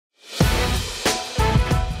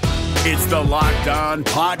It's the Locked On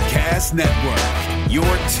Podcast Network,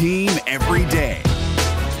 your team every day.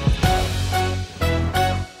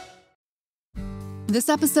 This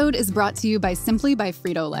episode is brought to you by Simply by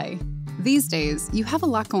Frito-Lay. These days, you have a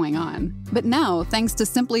lot going on. But now, thanks to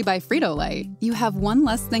Simply by Frito-Lay, you have one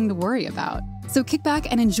less thing to worry about. So kick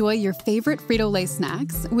back and enjoy your favorite Frito-Lay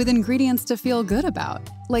snacks with ingredients to feel good about,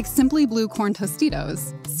 like Simply Blue Corn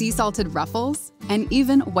Tostitos, sea salted Ruffles, and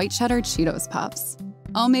even white cheddar Cheetos Puffs.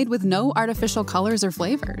 All made with no artificial colors or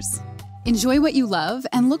flavors. Enjoy what you love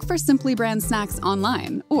and look for Simply brand snacks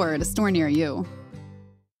online or at a store near you.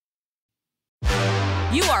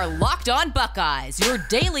 You are Locked On Buckeyes, your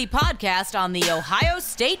daily podcast on the Ohio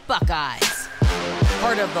State Buckeyes.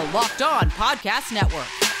 Part of the Locked On Podcast Network,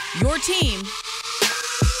 your team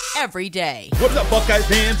every day. What's up, Buckeyes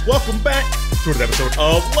fans? Welcome back to another episode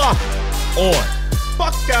of Locked On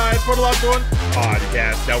Buckeyes for the Locked On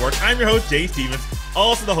Podcast Network. I'm your host, Jay Stevens,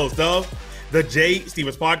 also the host of the Jay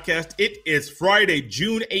Stevens Podcast. It is Friday,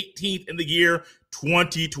 June 18th in the year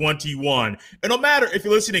 2021. And no matter if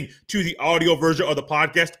you're listening to the audio version of the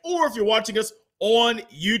podcast or if you're watching us on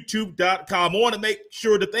YouTube.com, I want to make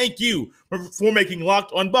sure to thank you for making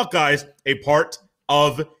Locked On Buckeyes a part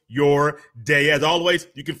of your day. As always,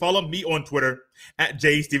 you can follow me on Twitter at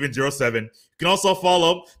jsteven07. You can also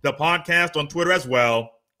follow the podcast on Twitter as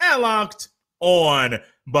well at Locked On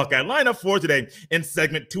Buckeye. Lineup for today in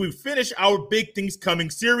segment 2, we finish our Big Things Coming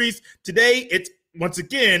series. Today, it's once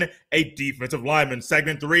again a defensive lineman.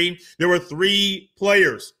 Segment 3, there were 3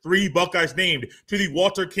 players, 3 Buckeyes named to the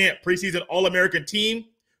Walter Camp preseason All-American team.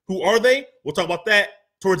 Who are they? We'll talk about that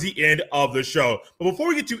towards the end of the show. But before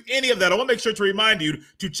we get to any of that, I want to make sure to remind you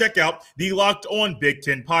to check out the Locked On Big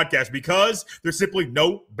Ten podcast, because there's simply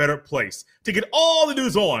no better place to get all the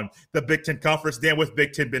news on the Big Ten Conference than with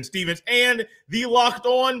Big Ten Ben Stevens and the Locked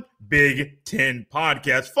On Big Ten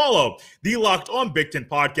podcast. Follow the Locked On Big Ten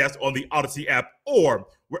podcast on the Odyssey app or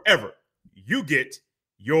wherever you get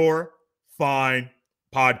your fine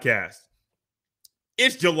podcast.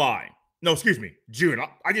 It's July. No, excuse me, June.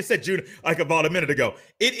 I just said June like about a minute ago.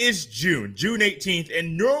 It is June 18th,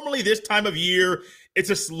 and normally this time of year,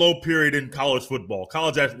 it's a slow period in college football.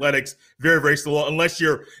 College athletics, very, very slow, unless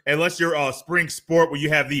you're spring sport where you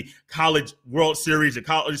have the College World Series, the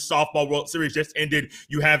College Softball World Series just ended.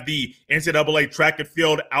 You have the NCAA Track and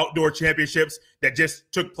Field Outdoor Championships that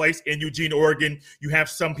just took place in Eugene, Oregon. You have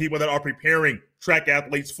some people that are preparing track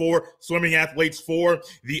athletes for, swimming athletes for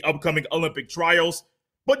the upcoming Olympic trials.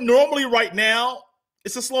 But normally right now,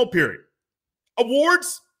 it's a slow period.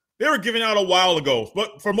 Awards, they were given out a while ago.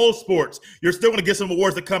 But for most sports, you're still going to get some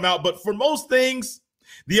awards that come out. But for most things,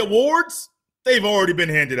 the awards, they've already been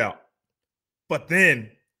handed out. But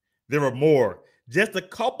then there are more. Just a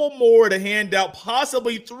couple more to hand out,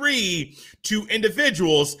 possibly 3 to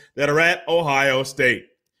individuals that are at Ohio State.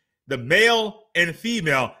 The male and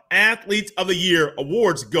female athletes of the year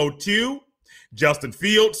awards go to Justin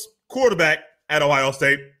Fields, quarterback at Ohio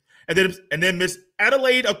State, and then Miss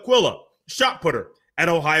Adelaide Aquila, shot putter at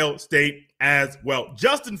Ohio State as well.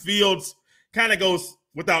 Justin Fields kind of goes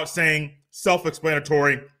without saying,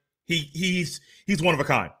 self-explanatory. He's one of a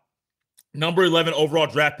kind. Number 11 overall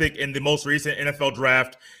draft pick in the most recent NFL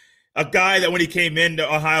draft. A guy that when he came into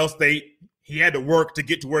Ohio State, he had to work to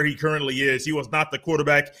get to where he currently is. He was not the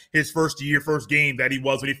quarterback his first game that he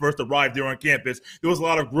was when he first arrived there on campus. There was a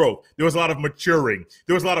lot of growth. There was a lot of maturing.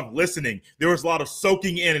 There was a lot of listening. There was a lot of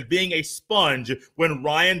soaking in and being a sponge when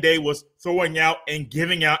Ryan Day was throwing out and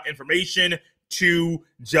giving out information to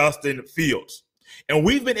Justin Fields. And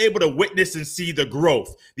we've been able to witness and see the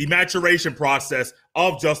growth, the maturation process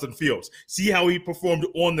of Justin Fields. See how he performed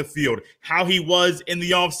on the field, how he was in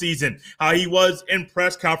the offseason, how he was in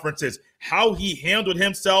press conferences, how he handled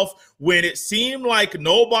himself when it seemed like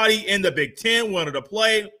nobody in the Big Ten wanted to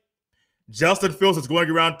play. Justin Fields is going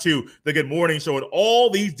around to the Good Morning Show and all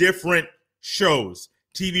these different shows,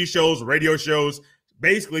 TV shows, radio shows,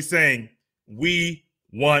 basically saying, we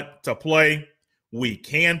want to play, we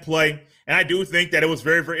can play. And I do think that it was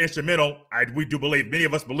very, very instrumental. We do believe, many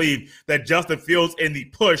of us believe, that Justin Fields in the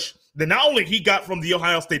push that not only he got from the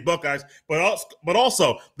Ohio State Buckeyes, but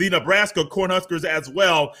also the Nebraska Cornhuskers as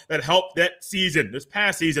well, that helped that season, this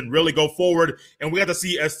past season, really go forward. And we got to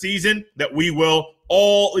see a season that we will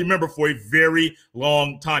all remember for a very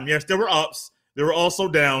long time. Yes, there were ups, there were also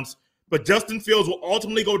downs, but Justin Fields will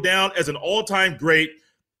ultimately go down as an all-time great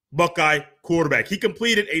Buckeye quarterback. He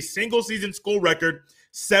completed a single-season school record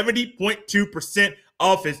 70.2%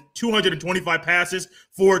 of his 225 passes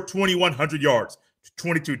for 2,100 yards,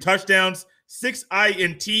 22 touchdowns, 6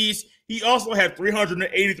 INTs. He also had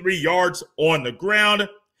 383 yards on the ground.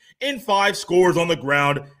 and 5 scores on the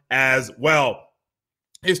ground as well.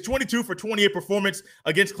 His 22 for 28 performance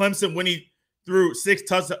against Clemson when he threw 6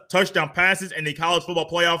 touchdown passes in the college football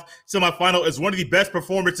playoff semifinal is one of the best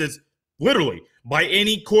performances, literally, by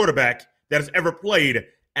any quarterback that has ever played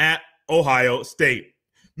at Ohio State.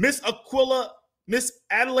 Miss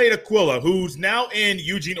Adelaide Aquila, who's now in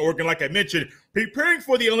Eugene, Oregon, like I mentioned, preparing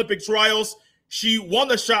for the Olympic trials. She won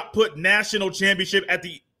the shot put national championship at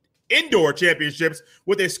the indoor championships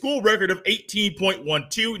with a school record of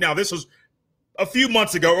 18.12. Now, this was a few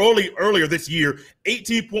months ago, earlier this year,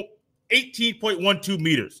 18.12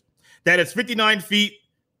 meters. That is 59 feet,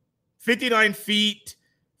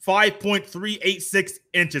 5.386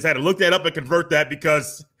 inches. I had to look that up and convert that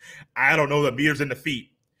because I don't know the meters in the feet.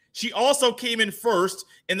 She also came in first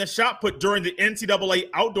in the shot put during the NCAA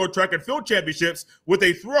Outdoor Track and Field Championships with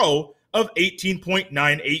a throw of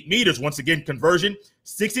 18.98 meters. Once again, conversion,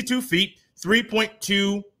 62 feet,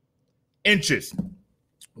 3.2 inches.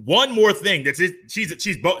 One more thing,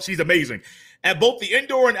 she's amazing. At both the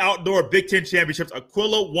indoor and outdoor Big Ten championships,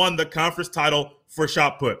 Aquila won the conference title for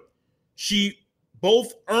shot put. She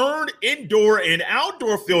both earned indoor and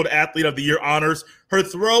outdoor field athlete of the year honors. Her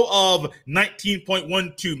throw of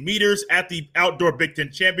 19.12 meters at the outdoor Big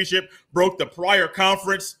Ten championship broke the prior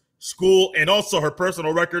conference, school, and also her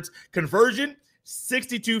personal records. Conversion,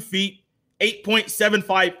 62 feet,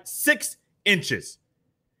 8.756 inches.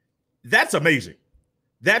 That's amazing.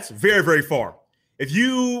 That's very, very far. If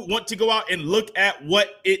you want to go out and look at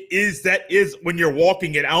what it is that is when you're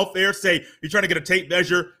walking it out there, say you're trying to get a tape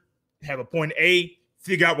measure, have a point A,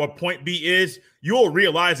 figure out what point B is, you'll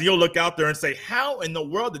realize and you'll look out there and say, how in the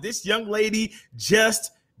world did this young lady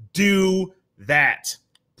just do that?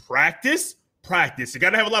 Practice. You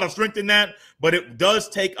got to have a lot of strength in that, but it does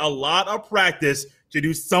take a lot of practice to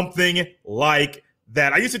do something like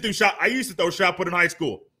that. I used to throw shot put in high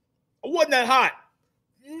school. I wasn't that hot.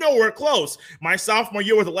 Nowhere close. My sophomore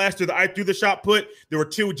year was the last year that I threw the shot put. There were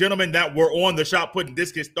 2 gentlemen that were on the shot put and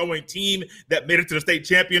discus throwing team that made it to the state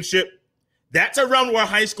championship. That's around where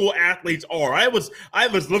high school athletes are. I was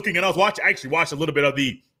looking and I actually watched a little bit of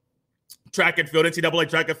the track and field, NCAA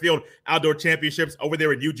track and field outdoor championships over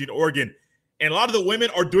there in Eugene, Oregon. And a lot of the women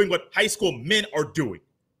are doing what high school men are doing.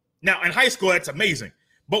 Now, in high school, that's amazing.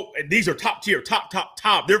 But these are top tier, top.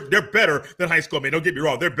 They're better than high school men. Don't get me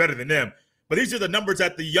wrong. They're better than them. But these are the numbers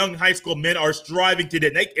that the young high school men are striving to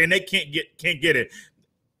get, and they can't get it.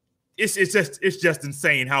 It's just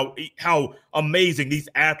insane how amazing these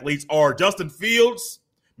athletes are. Justin Fields,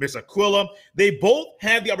 Miss Aquila, they both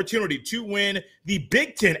had the opportunity to win the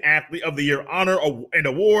Big Ten Athlete of the Year honor and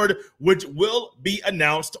award, which will be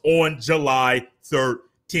announced on July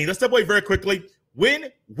 13th. Let's step away very quickly. When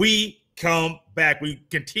we come back, we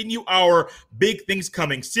continue our Big Things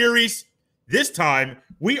Coming series. This time,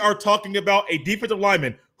 we are talking about a defensive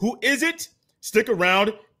lineman. Who is it? Stick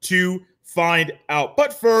around to find out.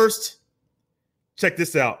 But first, check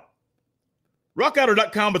this out.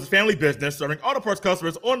 RockAuto.com is a family business serving auto parts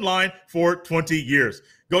customers online for 20 years.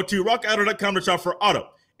 Go to RockAuto.com to shop for auto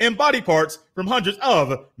and body parts from hundreds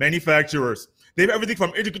of manufacturers. They have everything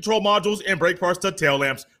from engine control modules and brake parts to tail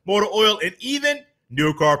lamps, motor oil, and even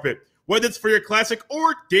new carpet. Whether it's for your classic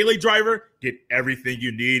or daily driver, get everything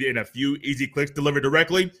you need in a few easy clicks delivered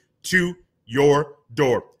directly to your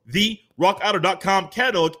door. The RockAuto.com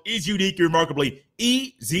catalog is unique and remarkably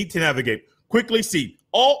easy to navigate. Quickly see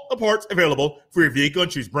all the parts available for your vehicle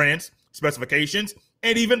and choose brands, specifications,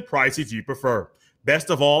 and even prices you prefer. Best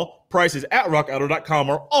of all, prices at RockAuto.com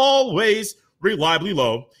are always reliably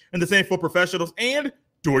low, and the same for professionals and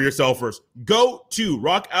do-it-yourselfers. Go to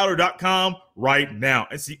RockAuto.com right now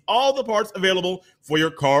and see all the parts available for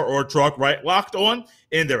your car or truck right locked on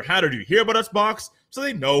in their How Did You Hear About Us box so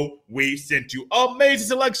they know we sent you. Amazing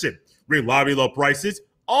selection, reliably low prices,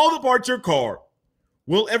 all the parts your car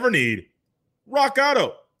will ever need.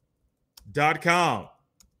 RockAuto.com.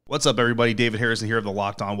 What's up, everybody? David Harrison here of the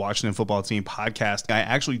Locked On Washington Football Team podcast. I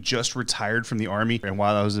actually just retired from the Army, and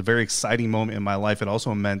while that was a very exciting moment in my life, it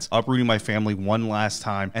also meant uprooting my family one last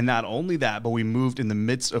time. And not only that, but we moved in the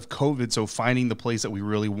midst of COVID, so finding the place that we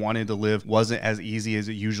really wanted to live wasn't as easy as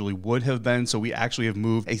it usually would have been. So we actually have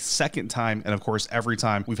moved a second time, and of course, every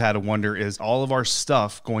time we've had to wonder, is all of our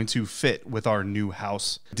stuff going to fit with our new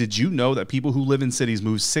house? Did you know that people who live in cities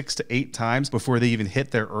move 6 to 8 times before they even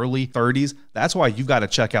hit their early 30s? That's why you've got to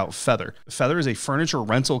check out out Feather. Feather is a furniture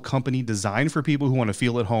rental company designed for people who want to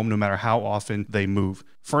feel at home no matter how often they move.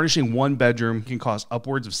 Furnishing one bedroom can cost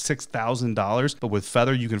upwards of $6,000, but with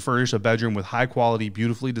Feather, you can furnish a bedroom with high-quality,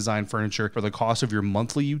 beautifully designed furniture for the cost of your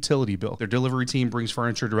monthly utility bill. Their delivery team brings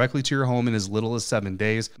furniture directly to your home in as little as 7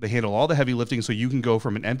 days. They handle all the heavy lifting so you can go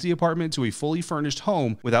from an empty apartment to a fully furnished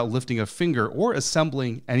home without lifting a finger or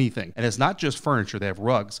assembling anything. And it's not just furniture. They have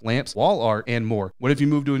rugs, lamps, wall art, and more. What if you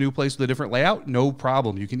move to a new place with a different layout? No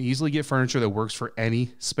problem. You can easily get furniture that works for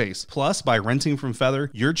any space. Plus, by renting from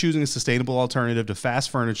Feather, you're choosing a sustainable alternative to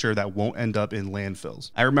fast furniture that won't end up in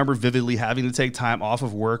landfills. I remember vividly having to take time off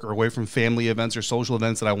of work or away from family events or social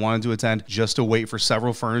events that I wanted to attend just to wait for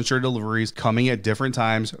several furniture deliveries coming at different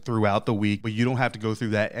times throughout the week, but you don't have to go through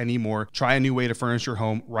that anymore. Try a new way to furnish your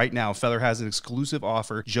home right now. Feather has an exclusive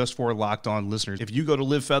offer just for Locked On listeners. If you go to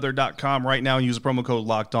livefeather.com right now and use the promo code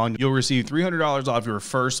Locked On, you'll receive $300 off your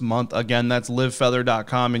first month. Again, that's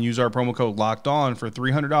livefeather.com and use our promo code Locked On for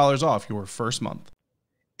 $300 off your first month.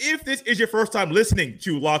 If this is your first time listening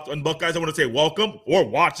to Locked On Buckeyes, I want to say welcome, or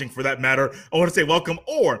watching for that matter. I want to say welcome.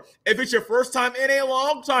 Or if it's your first time in a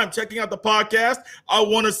long time checking out the podcast, I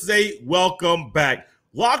want to say welcome back.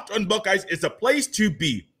 Locked On Buckeyes is a place to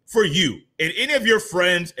be for you and any of your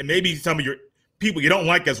friends and maybe some of your people you don't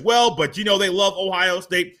like as well, but you know they love Ohio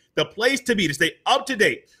State. The place to be to stay up to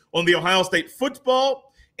date on the Ohio State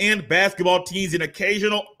football and basketball teams and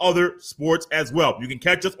occasional other sports as well. You can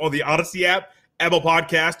catch us on the Odyssey app, Apple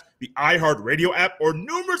Podcast, the iHeartRadio app, or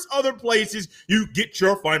numerous other places you get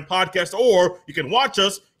your fine podcast, or you can watch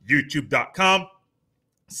us,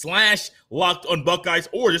 youtube.com/Locked On Buckeyes,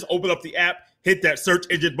 or just open up the app, hit that search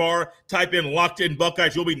engine bar, type in Locked In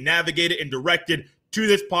Buckeyes. You'll be navigated and directed to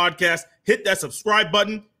this podcast. Hit that subscribe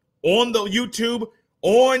button on the YouTube,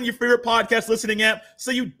 on your favorite podcast listening app, so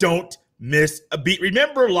you don't miss a beat.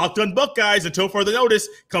 Remember, Locked On Buckeyes, until further notice,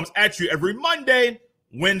 comes at you every Monday,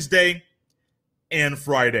 Wednesday, and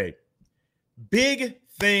Friday. Big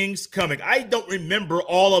things coming. I don't remember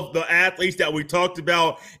all of the athletes that we talked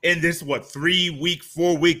about in this, 3-week,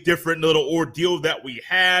 4-week different little ordeal that we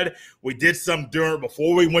had. We did some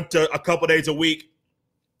before we went to a couple days a week.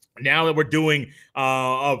 Now that we're doing,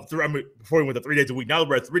 before we went to 3 days a week, now that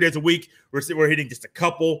we're at 3 days a week, we're hitting just a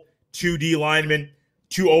couple, 2 D linemen,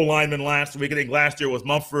 2 O linemen last week. I think last year was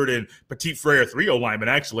Mumford and Petit Frere, 3 O linemen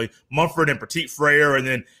actually. Mumford and Petit Frere, and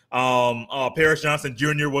then Paris Johnson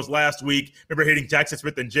Jr. was last week. I remember hitting Jackson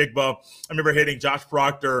Smith and Jigba. I remember hitting Josh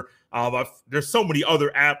Proctor. There's so many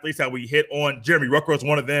other athletes that we hit on. Jeremy Rucker was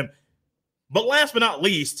one of them. But last but not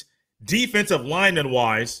least, defensive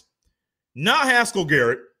lineman-wise, not Haskell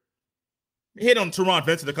Garrett. Hit on Teron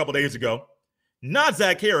Vincent a couple days ago. Not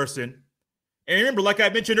Zach Harrison. And remember, like I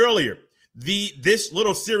mentioned earlier, this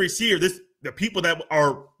little series here, the people that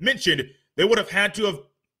are mentioned, they would have had to have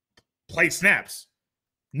played snaps,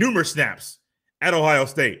 numerous snaps at Ohio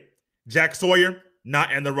State. Jack Sawyer,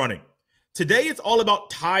 not in the running. Today, it's all about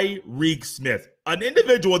Tyreek Smith, an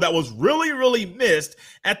individual that was really, really missed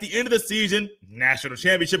at the end of the season, national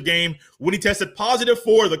championship game, when he tested positive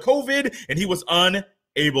for the COVID and he was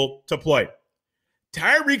unable to play.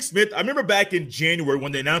 Tyreek Smith, I remember back in January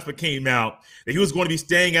when the announcement came out that he was going to be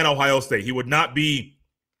staying at Ohio State. He would not be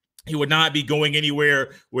going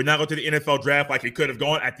anywhere, would not go to the NFL draft like he could have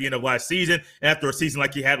gone at the end of last season. After a season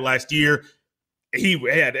like he had last year, he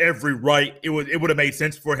had every right. It would have made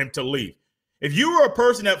sense for him to leave. If you were a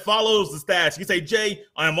person that follows the stats, you say, Jay,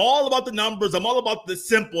 I'm all about the numbers. I'm all about the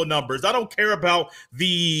simple numbers. I don't care about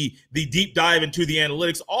the deep dive into the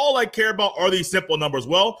analytics. All I care about are these simple numbers.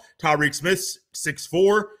 Well, Tyreek Smith,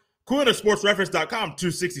 6'4", CoolNetSportsReference.com,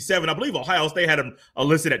 267. I believe Ohio State had him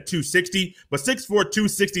listed at 260, but 6'4",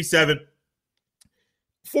 267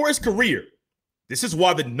 for his career. This is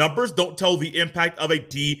why the numbers don't tell the impact of a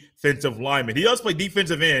defensive lineman. He does play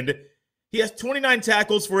defensive end. He has 29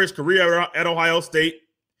 tackles for his career at Ohio State,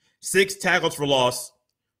 6 tackles for loss,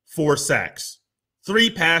 4 sacks, 3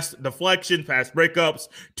 pass deflection, pass breakups.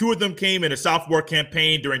 2 of them came in a sophomore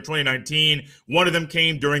campaign during 2019. 1 of them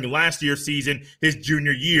came during last year's season, his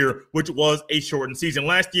junior year, which was a shortened season.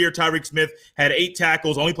 Last year, Tyreek Smith had 8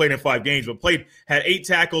 tackles, only played in 5 games, but had 8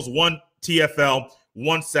 tackles, 1 TFL,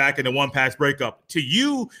 1 sack, and then 1 pass breakup. To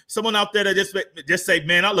you, someone out there that just say,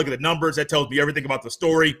 man, I look at the numbers, that tells me everything about the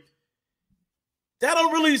story. That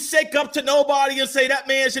don't really shake up to nobody and say that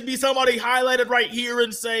man should be somebody highlighted right here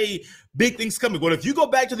and say big things coming. But if you go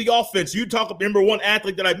back to the offense, you talk about number one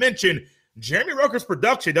athlete that I mentioned, Jeremy Rucker's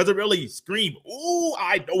production doesn't really scream, ooh,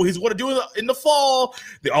 I know he's going to do it in the fall.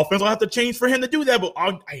 The offense will have to change for him to do that, but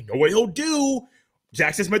I know what he'll do.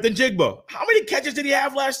 Jackson Smith and Jigba. How many catches did he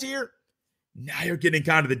have last year? Now you're getting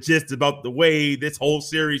kind of the gist about the way this whole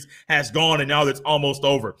series has gone, and now that's almost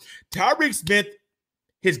over. Tyreek Smith,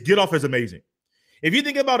 his get-off is amazing. If you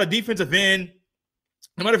think about a defensive end,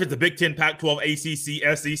 no matter if it's the Big 10, Pac-12,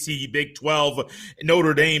 ACC, SEC, Big 12,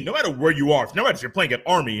 Notre Dame, no matter where you are, no matter if you're playing at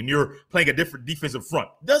Army and you're playing a different defensive front,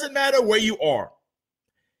 doesn't matter where you are.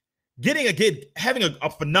 Having a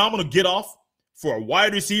phenomenal get-off for a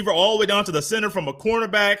wide receiver all the way down to the center, from a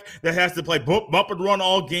cornerback that has to play bump and run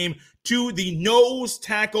all game to the nose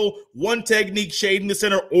tackle, one technique shading the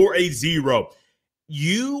center, or a zero.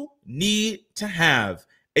 You need to have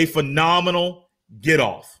a phenomenal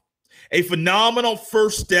get-off. A phenomenal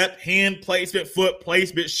first step, hand placement, foot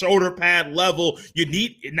placement, shoulder pad level. You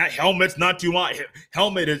need, not helmets, not too much.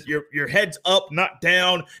 Helmet is your head's up, not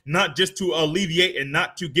down, not just to alleviate and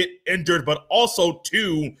not to get injured, but also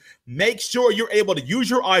to make sure you're able to use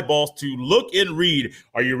your eyeballs to look and read.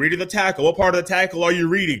 Are you reading the tackle? What part of the tackle are you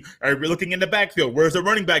reading? Are you looking in the backfield? Where's the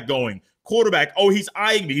running back going? Quarterback, oh, he's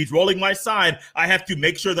eyeing me. He's rolling my side. I have to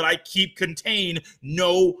make sure that I keep contained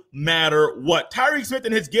no matter what. Tyreek Smith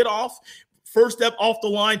and his get off, first step off the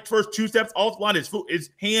line, first 2 steps off the line,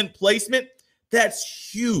 his hand placement,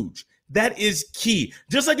 that's huge. That is key.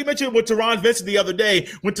 Just like you mentioned with Teron Vincent the other day,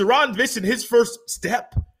 when Teron Vincent, his first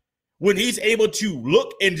step, when he's able to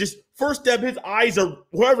look and just first step, his eyes are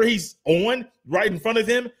wherever he's on, right in front of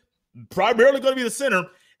him, primarily going to be the center.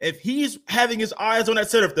 If he's having his eyes on that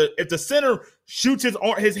center, if the center shoots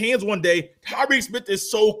his hands one day, Tyreek Smith is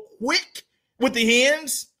so quick with the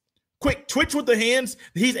hands, quick twitch with the hands,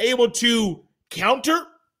 he's able to counter,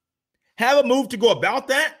 have a move to go about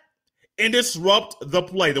that, and disrupt the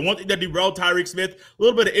play. The one thing that derailed Tyreek Smith, a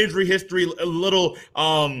little bit of injury history, a little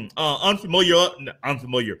unfamiliar.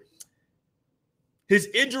 His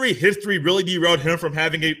injury history really derailed him from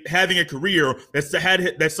having a career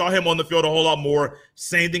that saw him on the field a whole lot more.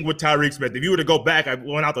 Same thing with Tyreek Smith. If you were to go back, I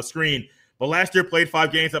went out the screen, but last year played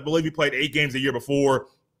 5 games. I believe he played 8 games the year before.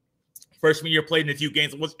 Freshman year played in a few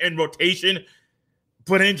games. Was in rotation,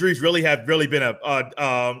 but injuries really have been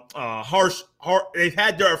a harsh. They've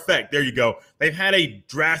had their effect. There you go. They've had a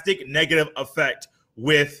drastic negative effect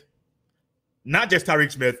with not just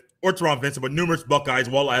Tyreek Smith or Teron Vincent, but numerous Buckeyes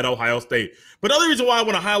while at Ohio State. But the other reason why I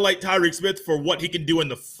want to highlight Tyreek Smith for what he can do in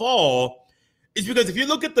the fall is because if you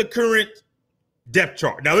look at the current depth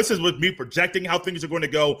chart, now this is with me projecting how things are going to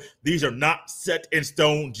go. These are not set in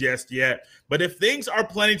stone just yet. But if things are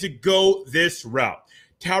planning to go this route,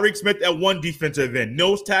 Tyreek Smith at 1 defensive end,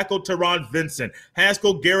 nose tackle Teron Vincent,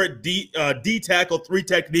 Haskell Garrett D tackle 3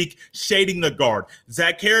 technique, shading the guard,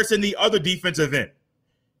 Zach Harrison the other defensive end.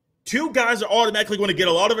 2 guys are automatically going to get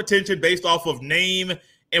a lot of attention based off of name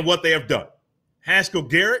and what they have done. Haskell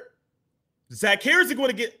Garrett, Zach Harrison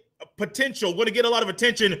going to get a lot of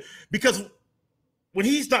attention because when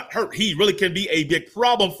he's not hurt, he really can be a big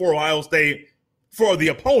problem for Ohio State, for the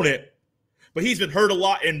opponent. But he's been hurt a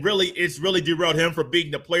lot, and it's really derailed him from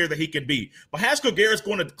being the player that he can be. But Haskell Garrett's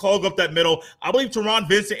going to clog up that middle. I believe Teron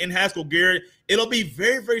Vincent and Haskell Garrett, it'll be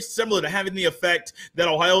very, very similar to having the effect that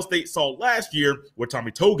Ohio State saw last year with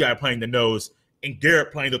Tommy Togai playing the nose and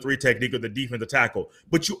Garrett playing the 3 technique of the defensive tackle.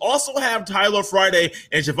 But you also have Tyler Friday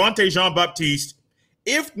and Javonte Jean-Baptiste.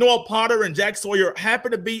 If Noah Potter and Jack Sawyer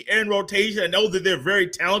happen to be in rotation, I know that they're very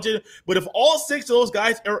talented, but if all 6 of those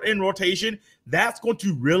guys are in rotation, that's going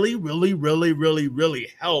to really, really, really, really, really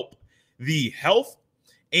help the health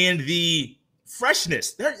and the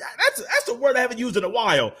freshness. That's a word I haven't used in a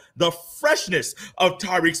while. The freshness of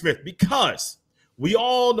Tyreek Smith, because we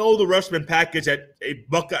all know the rushman package that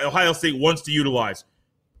Ohio State wants to utilize.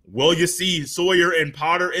 Will you see Sawyer and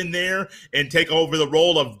Potter in there and take over the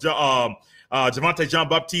role of Javonte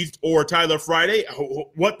Jean-Baptiste or Tyler Friday?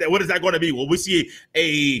 What is that going to be? Will we see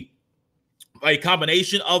a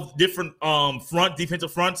combination of different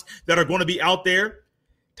defensive fronts that are going to be out there?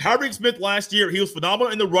 Tyreek Smith last year, he was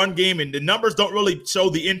phenomenal in the run game, and the numbers don't really show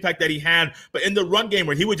the impact that he had. But in the run game,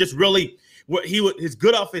 where he would just really, his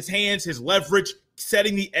good off his hands, his leverage,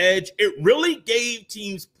 setting the edge, it really gave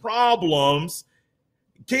teams problems.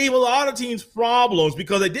 Gave a lot of teams problems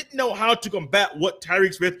because they didn't know how to combat what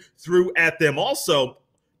Tyreek Smith threw at them. Also,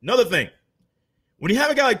 another thing, when you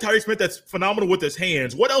have a guy like Tyreek Smith that's phenomenal with his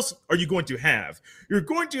hands, what else are you going to have? You're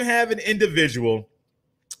going to have an individual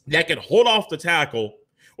that can hold off the tackle,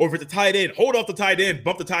 or if it's a tight end, hold off the tight end,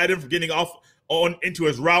 bump the tight end from getting off on into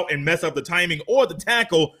his route and mess up the timing, or the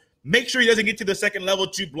tackle, make sure he doesn't get to the second level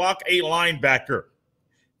to block a linebacker.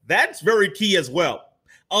 That's very key as well.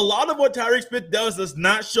 A lot of what Tyreek Smith does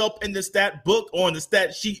not show up in the stat book or on the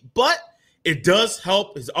stat sheet, but it does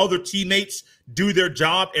help his other teammates do their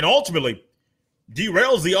job and ultimately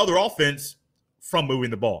derails the other offense from moving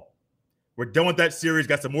the ball. We're done with that series.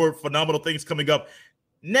 Got some more phenomenal things coming up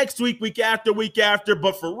next week, week after.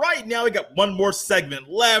 But for right now, we got one more segment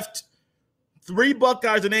left. 3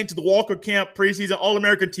 Buckeyes are named to the Walker Camp preseason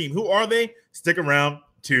All-American team. Who are they? Stick around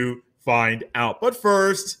to find out. But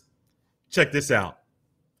first, check this out.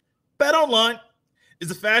 BetOnline is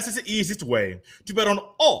the fastest and easiest way to bet on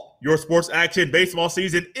all your sports action. Baseball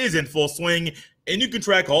season is in full swing, and you can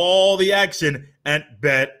track all the action at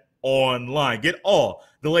BetOnline. Get all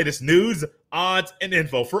the latest news, odds, and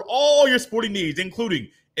info for all your sporting needs, including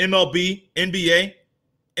MLB, NBA,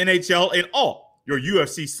 NHL, and all your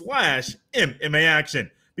UFC/MMA action.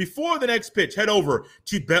 Before the next pitch, head over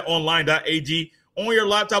to betonline.ag on your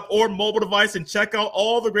laptop or mobile device and check out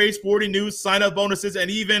all the great sporting news, sign-up bonuses,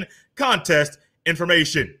 and even contest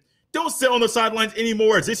information. Don't sit on the sidelines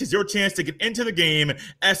anymore, as this is your chance to get into the game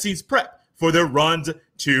as teams prep for their runs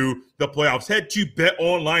to the playoffs. Head to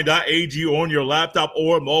betonline.ag on your laptop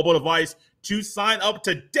or mobile device to sign up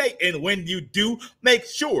today. And when you do, make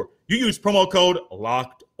sure you use promo code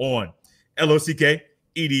LOCKEDON,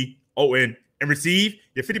 LOCKEDON, and receive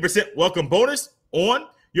your 50% welcome bonus on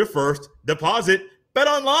your first deposit.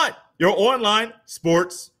 BetOnline, your online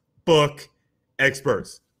sports book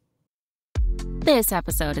experts. This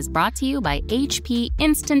episode is brought to you by HP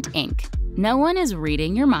Instant Ink. No one is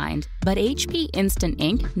reading your mind, but HP Instant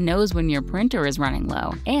Ink knows when your printer is running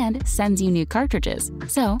low and sends you new cartridges,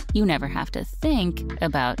 so you never have to think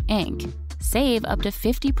about ink. Save up to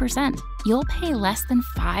 50%. You'll pay less than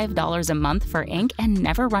 $5 a month for ink and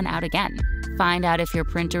never run out again. Find out if your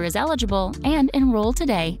printer is eligible and enroll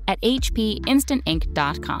today at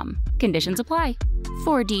hpinstantink.com. Conditions apply.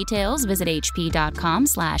 For details, visit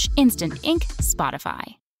hp.com/instantink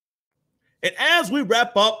Spotify. And as we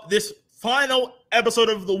wrap up this final episode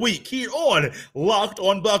of the week here on Locked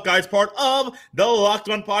On Buckeyes, part of the Locked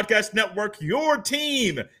On Podcast Network, your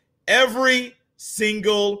team every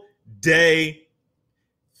single day.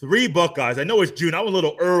 3 Buckeyes. I know it's June. I'm a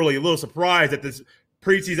little early, a little surprised that this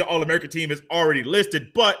preseason All-American team is already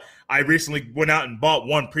listed, but I recently went out and bought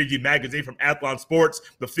one preview magazine from Athlon Sports,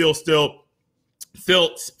 the Phil Steele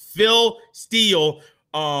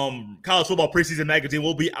college football preseason magazine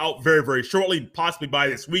will be out very, very shortly, possibly by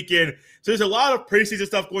this weekend. So there's a lot of preseason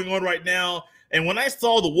stuff going on right now. And when I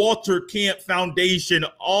saw the Walter Camp Foundation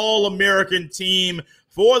All-American team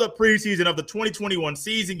for the preseason of the 2021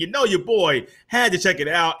 season, you know your boy had to check it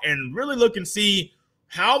out and really look and see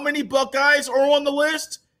how many Buckeyes are on the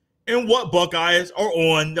list and what Buckeyes are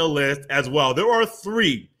on the list as well. There are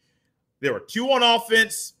 3. There are 2 on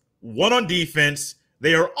offense, 1 on defense.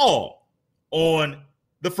 They are all on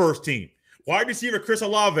the first team. Wide receiver Chris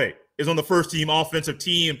Olave is on the first team offensive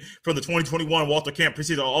team from the 2021 Walter Camp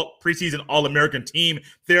preseason All-American team.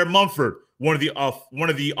 Thayer Mumford, one of the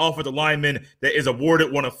offensive linemen that is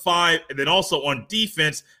awarded one of 5. And then also on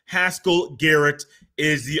defense, Haskell Garrett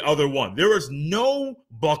is the other one. There is no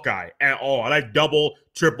Buckeye at all. And I double,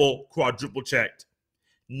 triple, quadruple checked.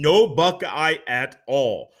 No Buckeye at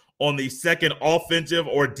all on the second offensive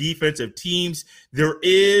or defensive teams. There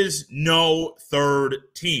is no third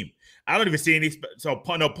team. I don't even see any, so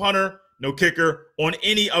no punter, no kicker on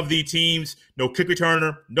any of the teams, no kick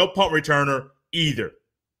returner, no punt returner either.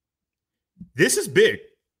 This is big.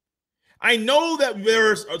 I know that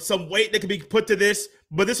there's some weight that can be put to this,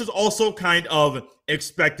 but this is also kind of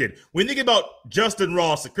expected. When you think about Justin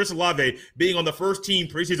Ross and Chris Olave being on the first team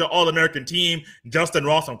preseason All-American team, Justin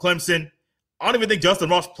Ross on Clemson, I don't even think Justin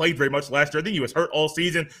Ross played very much last year. I think he was hurt all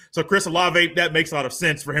season. So Chris Olave, that makes a lot of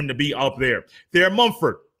sense for him to be up there. Thayer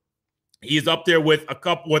Mumford, he's up there with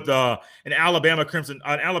an Alabama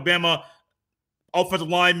offensive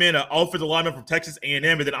lineman, from Texas A&M,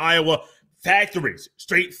 and then Iowa.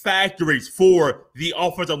 Straight factories for the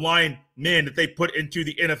offensive line men that they put into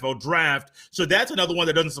the NFL draft. So that's another one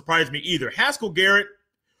that doesn't surprise me either. Haskell Garrett,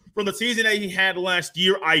 from the season that he had last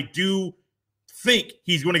year, I do think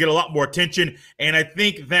he's going to get a lot more attention. And I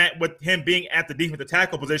think that with him being at the defensive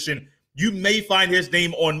tackle position, you may find his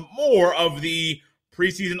name on more of the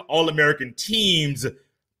preseason All-American teams.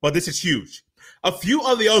 But this is huge. A few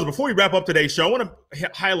of the others, before we wrap up today's show, I want to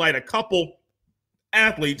highlight a couple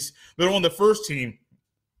athletes that are on the first team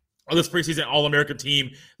of this preseason All-American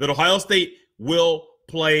team that Ohio State will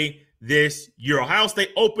play this year. Ohio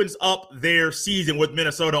State opens up their season with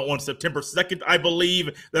Minnesota on September 2nd, I believe.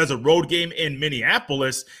 There's a road game in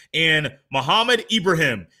Minneapolis. And Muhammad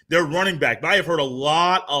Ibrahim, their running back. I have heard a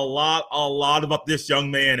lot about this young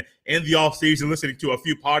man in the offseason, listening to a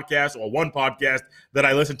few podcasts, or one podcast that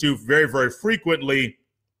I listen to very, very frequently.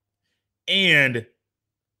 And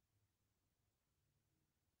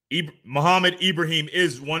Muhammad Ibrahim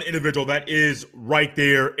is one individual that is right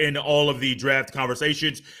there in all of the draft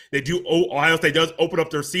conversations. Ohio State does open up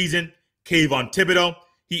their season. Kayvon Thibodeau,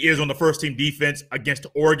 he is on the first team defense against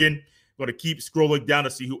Oregon. I'm going to keep scrolling down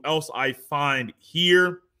to see who else I find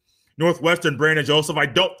here. Northwestern, Brandon Joseph.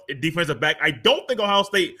 Defensive back. I don't think Ohio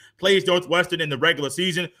State plays Northwestern in the regular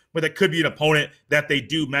season, but that could be an opponent that they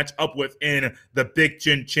do match up with in the Big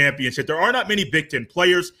Ten Championship. There are not many Big Ten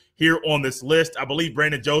players here on this list. I believe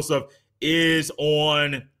Brandon Joseph is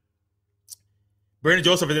on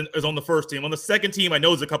the first team. On the second team, I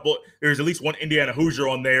know there's at least one Indiana Hoosier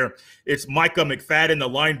on there. It's Micah McFadden, the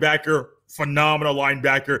linebacker, phenomenal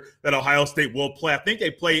linebacker that Ohio State will play. I think they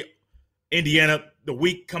play Indiana the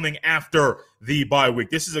week coming after the bye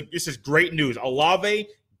week. This is great news. Olave,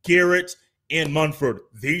 Garrett, and Munford.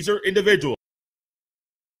 These are individuals.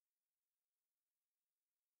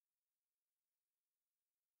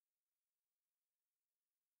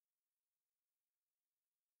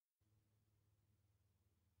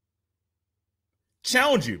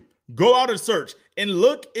 Challenge you. Go out and search and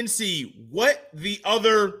look and see what the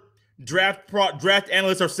other draft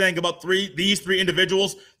analysts are saying about these three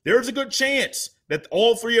individuals. There's a good chance that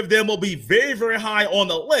all three of them will be very, very high on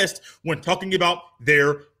the list when talking about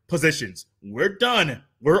their positions. We're done.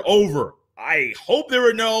 We're over. I hope there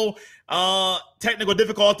were no technical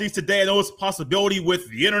difficulties today. I know it's a possibility with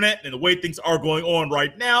the internet and the way things are going on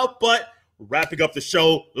right now, but wrapping up the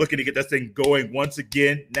show, looking to get this thing going once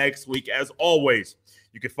again next week. As always,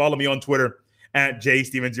 you can follow me on Twitter at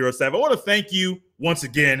jsteven07. I want to thank you once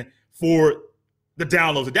again for the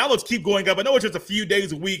downloads. The downloads keep going up. I know it's just a few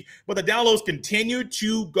days a week, but the downloads continue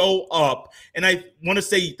to go up. And I want to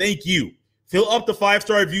say thank you. Fill up the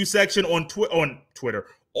 5-star review section on Twitter,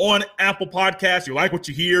 on Apple Podcasts. You like what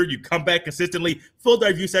you hear, you come back consistently. Fill the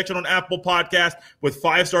review section on Apple Podcasts with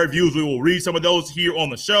 5-star reviews. We will read some of those here on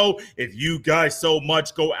the show. If you guys so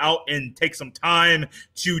much go out and take some time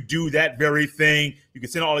to do that very thing, you can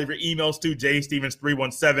send all of your emails to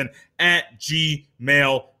jstevens317 at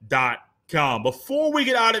gmail.com. Before we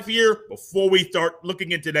get out of here, before we start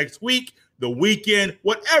looking into next week, the weekend,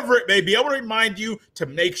 whatever it may be, I want to remind you to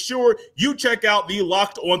make sure you check out the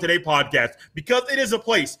Locked On Today podcast, because it is a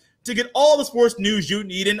place to get all the sports news you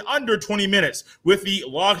need in under 20 minutes with the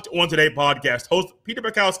Locked On Today podcast. Host Peter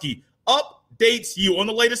Bukowski updates you on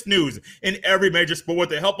the latest news in every major sport with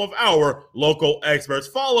the help of our local experts.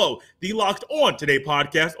 Follow the Locked On Today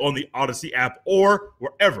podcast on the Odyssey app or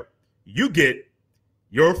wherever you get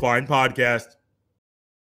your fine podcast.